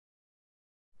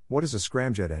What is a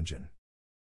scramjet engine?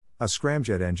 A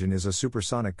scramjet engine is a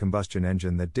supersonic combustion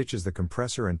engine that ditches the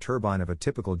compressor and turbine of a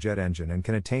typical jet engine and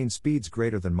can attain speeds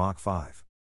greater than Mach 5.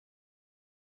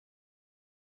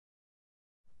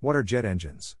 What are jet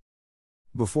engines?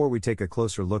 Before we take a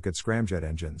closer look at scramjet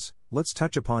engines, let's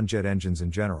touch upon jet engines in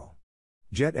general.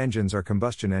 Jet engines are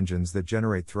combustion engines that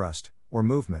generate thrust, or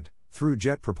movement, through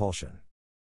jet propulsion.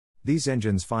 These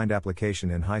engines find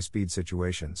application in high-speed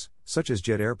situations, such as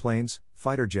jet airplanes,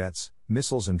 fighter jets,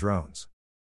 missiles and drones.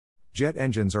 Jet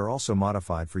engines are also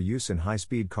modified for use in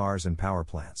high-speed cars and power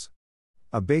plants.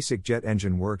 A basic jet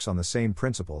engine works on the same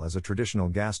principle as a traditional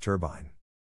gas turbine.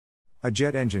 A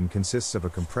jet engine consists of a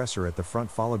compressor at the front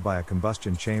followed by a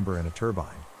combustion chamber and a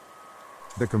turbine.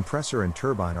 The compressor and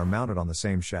turbine are mounted on the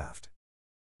same shaft.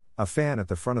 A fan at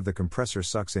the front of the compressor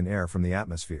sucks in air from the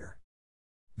atmosphere.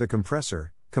 The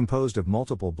compressor, composed of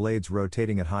multiple blades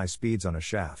rotating at high speeds on a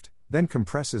shaft, then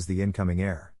compresses the incoming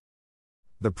air.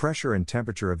 The pressure and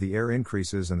temperature of the air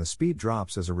increases and the speed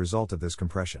drops as a result of this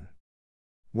compression.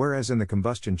 Whereas in the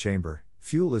combustion chamber,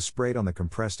 fuel is sprayed on the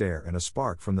compressed air and a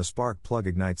spark from the spark plug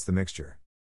ignites the mixture.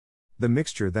 The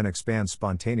mixture then expands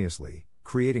spontaneously,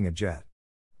 creating a jet.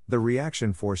 The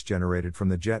reaction force generated from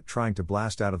the jet trying to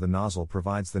blast out of the nozzle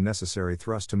provides the necessary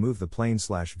thrust to move the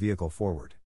plane/vehicle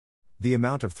forward. The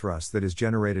amount of thrust that is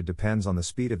generated depends on the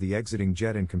speed of the exiting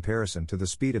jet in comparison to the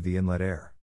speed of the inlet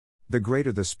air. The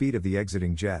greater the speed of the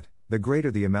exiting jet, the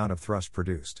greater the amount of thrust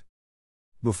produced.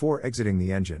 Before exiting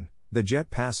the engine, the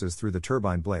jet passes through the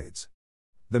turbine blades.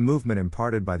 The movement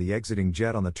imparted by the exiting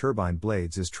jet on the turbine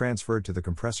blades is transferred to the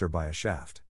compressor by a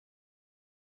shaft.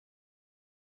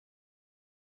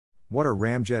 What are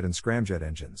ramjet and scramjet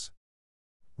engines?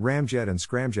 Ramjet and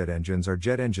scramjet engines are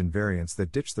jet engine variants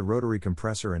that ditch the rotary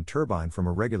compressor and turbine from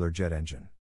a regular jet engine.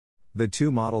 The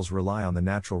two models rely on the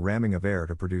natural ramming of air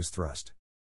to produce thrust.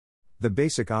 The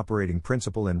basic operating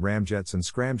principle in ramjets and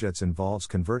scramjets involves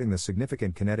converting the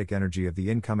significant kinetic energy of the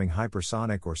incoming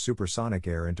hypersonic or supersonic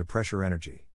air into pressure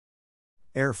energy.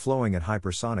 Air flowing at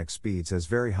hypersonic speeds has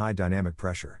very high dynamic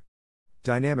pressure.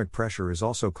 Dynamic pressure is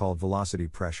also called velocity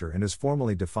pressure and is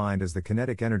formally defined as the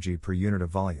kinetic energy per unit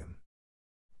of volume.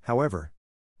 However,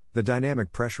 the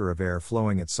dynamic pressure of air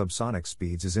flowing at subsonic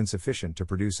speeds is insufficient to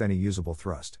produce any usable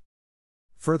thrust.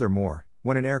 Furthermore,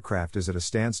 when an aircraft is at a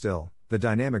standstill, the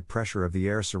dynamic pressure of the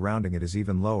air surrounding it is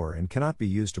even lower and cannot be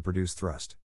used to produce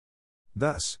thrust.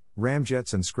 Thus,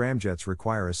 ramjets and scramjets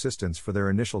require assistance for their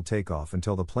initial takeoff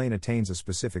until the plane attains a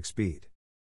specific speed.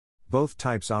 Both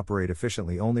types operate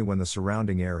efficiently only when the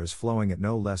surrounding air is flowing at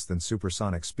no less than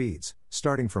supersonic speeds,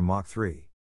 starting from Mach 3.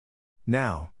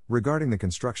 Now, regarding the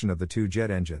construction of the two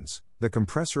jet engines, the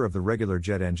compressor of the regular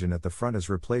jet engine at the front is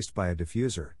replaced by a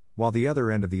diffuser, while the other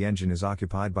end of the engine is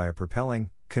occupied by a propelling,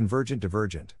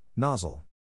 convergent-divergent, nozzle.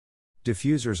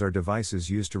 Diffusers are devices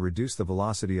used to reduce the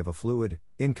velocity of a fluid,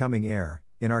 incoming air,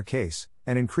 in our case,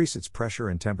 and increase its pressure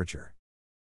and temperature.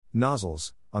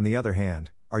 Nozzles, on the other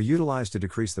hand, are utilized to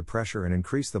decrease the pressure and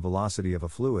increase the velocity of a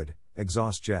fluid,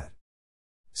 exhaust jet.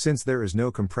 Since there is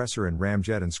no compressor in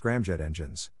ramjet and scramjet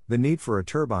engines, the need for a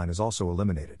turbine is also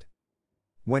eliminated.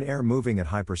 When air moving at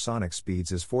hypersonic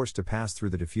speeds is forced to pass through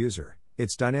the diffuser,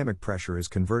 its dynamic pressure is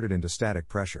converted into static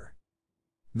pressure.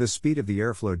 The speed of the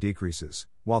airflow decreases,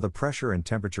 while the pressure and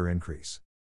temperature increase.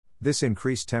 This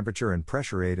increased temperature and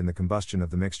pressure aid in the combustion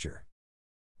of the mixture.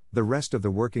 The rest of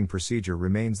the working procedure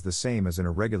remains the same as in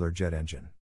a regular jet engine.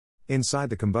 Inside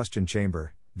the combustion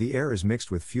chamber, the air is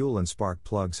mixed with fuel and spark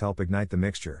plugs help ignite the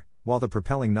mixture, while the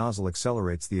propelling nozzle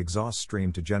accelerates the exhaust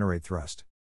stream to generate thrust.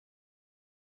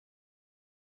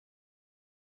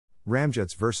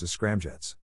 Ramjets versus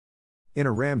scramjets. In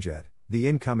a ramjet, the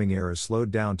incoming air is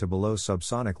slowed down to below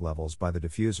subsonic levels by the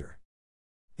diffuser.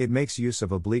 It makes use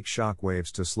of oblique shock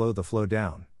waves to slow the flow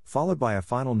down, followed by a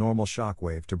final normal shock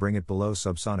wave to bring it below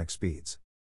subsonic speeds.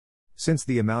 Since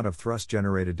the amount of thrust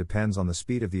generated depends on the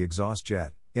speed of the exhaust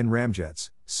jet, in ramjets,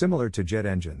 similar to jet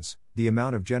engines, the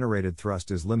amount of generated thrust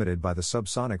is limited by the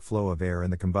subsonic flow of air in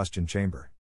the combustion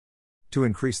chamber. To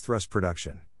increase thrust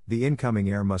production, the incoming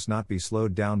air must not be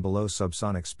slowed down below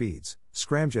subsonic speeds.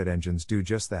 Scramjet engines do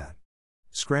just that.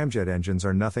 Scramjet engines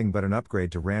are nothing but an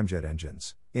upgrade to ramjet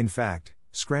engines. In fact,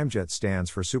 Scramjet stands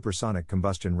for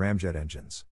supersonic-combustion ramjet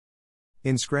engines.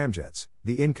 In scramjets,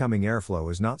 the incoming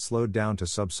airflow is not slowed down to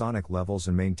subsonic levels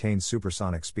and maintains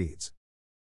supersonic speeds.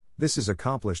 This is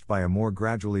accomplished by a more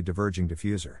gradually diverging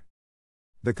diffuser.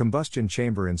 The combustion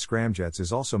chamber in scramjets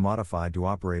is also modified to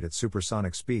operate at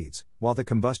supersonic speeds, while the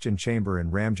combustion chamber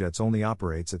in ramjets only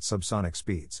operates at subsonic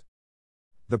speeds.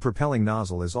 The propelling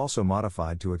nozzle is also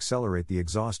modified to accelerate the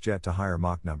exhaust jet to higher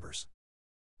Mach numbers.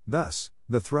 Thus,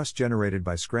 The thrust generated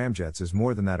by scramjets is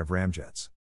more than that of ramjets.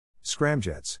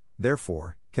 Scramjets,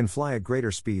 therefore, can fly at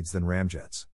greater speeds than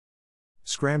ramjets.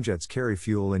 Scramjets carry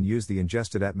fuel and use the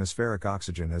ingested atmospheric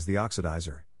oxygen as the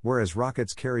oxidizer, whereas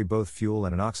rockets carry both fuel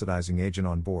and an oxidizing agent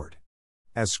on board.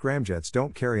 As scramjets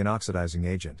don't carry an oxidizing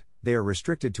agent, they are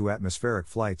restricted to atmospheric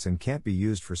flights and can't be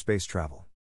used for space travel.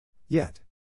 Yet,